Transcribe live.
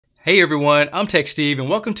Hey everyone, I'm Tech Steve and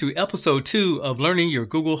welcome to episode 2 of Learning Your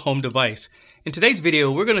Google Home Device. In today's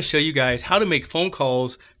video, we're going to show you guys how to make phone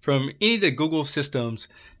calls from any of the Google systems.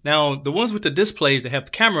 Now, the ones with the displays that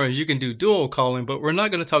have cameras, you can do dual calling, but we're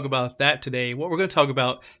not going to talk about that today. What we're going to talk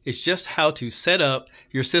about is just how to set up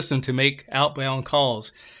your system to make outbound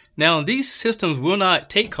calls. Now, these systems will not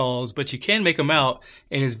take calls, but you can make them out,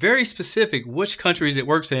 and it's very specific which countries it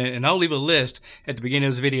works in, and I'll leave a list at the beginning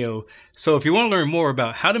of this video. So if you want to learn more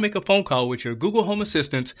about how to make a phone call with your Google Home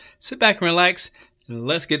Assistant, sit back and relax, and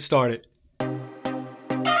let's get started.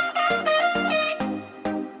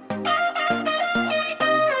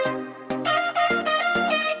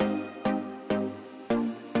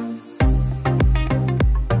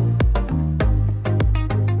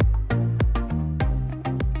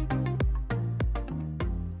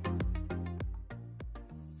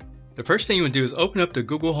 The first thing you would do is open up the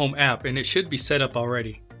Google Home app, and it should be set up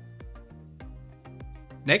already.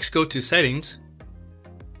 Next, go to Settings,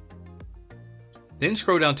 then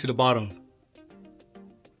scroll down to the bottom.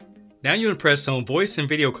 Now you want to press on Voice and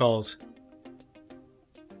Video Calls.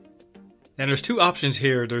 Now there's two options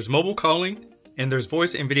here. There's mobile calling and there's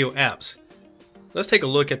voice and video apps. Let's take a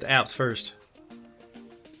look at the apps first.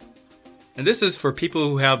 And this is for people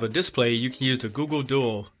who have a display. You can use the Google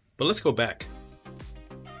Duo, but let's go back.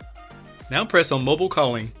 Now press on mobile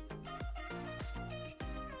calling.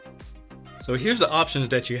 So here's the options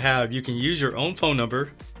that you have. You can use your own phone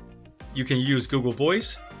number, you can use Google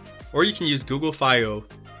Voice, or you can use Google Fi.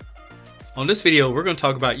 On this video, we're going to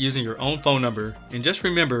talk about using your own phone number, and just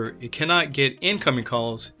remember, it cannot get incoming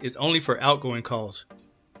calls, it's only for outgoing calls.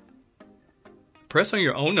 Press on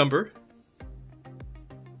your own number,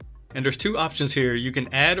 and there's two options here. You can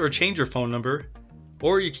add or change your phone number,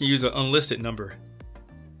 or you can use an unlisted number.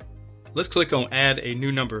 Let's click on Add a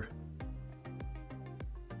New Number.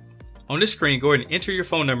 On this screen, go ahead and enter your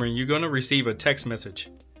phone number and you're going to receive a text message.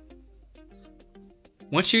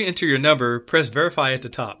 Once you enter your number, press Verify at the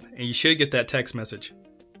top and you should get that text message.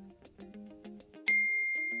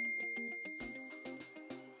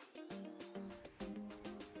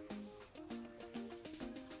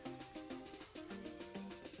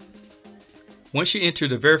 Once you enter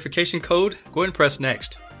the verification code, go ahead and press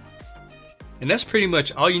Next. And that's pretty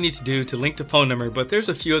much all you need to do to link the phone number, but there's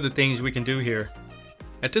a few other things we can do here.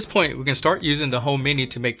 At this point, we can start using the home menu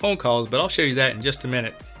to make phone calls, but I'll show you that in just a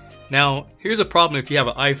minute. Now, here's a problem if you have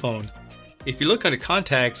an iPhone. If you look under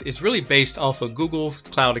contacts, it's really based off of Google's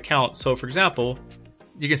cloud account. So for example,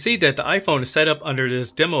 you can see that the iPhone is set up under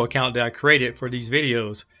this demo account that I created for these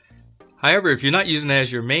videos. However, if you're not using it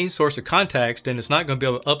as your main source of contacts, then it's not going to be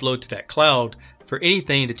able to upload to that cloud for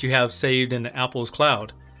anything that you have saved in Apple's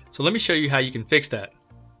cloud. So let me show you how you can fix that.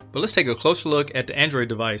 But let's take a closer look at the Android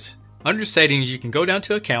device. Under Settings, you can go down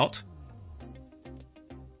to Account.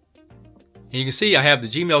 And you can see I have the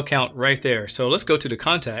Gmail account right there. So let's go to the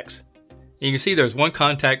Contacts. And you can see there's one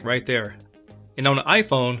contact right there. And on the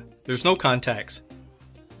iPhone, there's no contacts.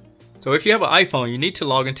 So if you have an iPhone, you need to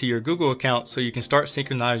log into your Google account so you can start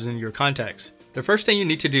synchronizing your contacts. The first thing you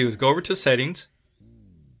need to do is go over to Settings.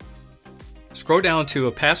 Scroll down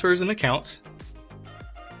to Passwords and Accounts.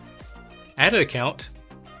 Add an account,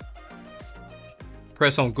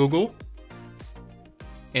 press on Google,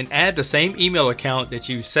 and add the same email account that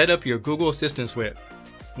you set up your Google Assistants with.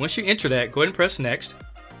 Once you enter that, go ahead and press Next,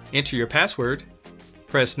 enter your password,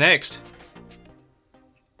 press Next,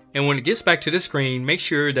 and when it gets back to this screen, make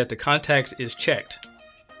sure that the contacts is checked.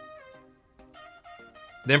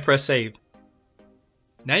 Then press Save.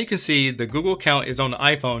 Now you can see the Google account is on the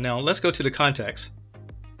iPhone. Now let's go to the contacts.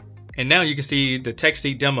 And now you can see the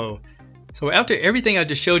TextD demo. So after everything I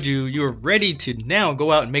just showed you, you're ready to now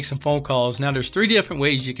go out and make some phone calls. Now there's three different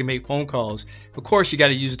ways you can make phone calls. Of course, you got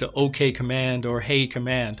to use the OK command or Hey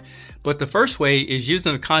command. But the first way is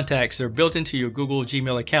using the contacts that are built into your Google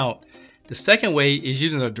Gmail account. The second way is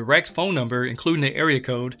using a direct phone number, including the area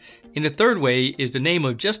code. And the third way is the name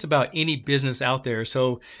of just about any business out there.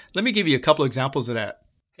 So let me give you a couple examples of that.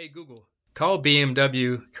 Hey Google, call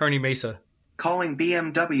BMW Kearney Mesa. Calling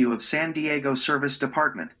BMW of San Diego Service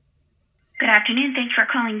Department. Good afternoon. Thanks for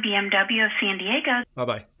calling BMW of San Diego.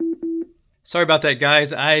 Bye-bye. Sorry about that,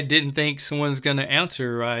 guys. I didn't think someone's going to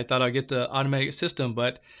answer. I thought I'd get the automatic system,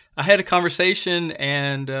 but I had a conversation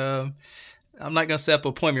and I'm not going to set up an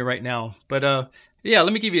appointment right now. But yeah,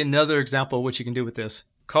 let me give you another example of what you can do with this.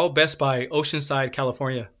 Call Best Buy, Oceanside,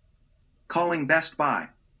 California. Calling Best Buy.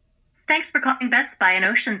 Thanks for calling Best Buy in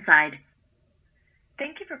Oceanside.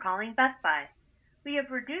 Thank you for calling Best Buy. We have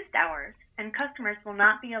reduced hours and customers will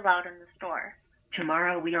not be allowed in the store.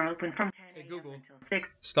 Tomorrow we are open from 10 Hey Google, until 6.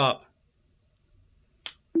 Stop.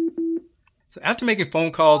 So after making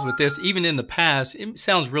phone calls with this, even in the past, it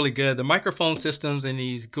sounds really good. The microphone systems in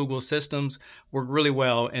these Google systems work really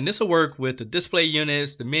well. And this will work with the display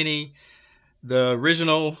units, the mini, the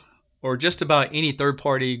original, or just about any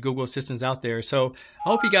third-party Google assistants out there. So I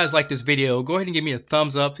hope you guys like this video. Go ahead and give me a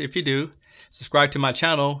thumbs up if you do. Subscribe to my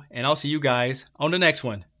channel, and I'll see you guys on the next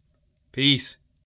one. Peace.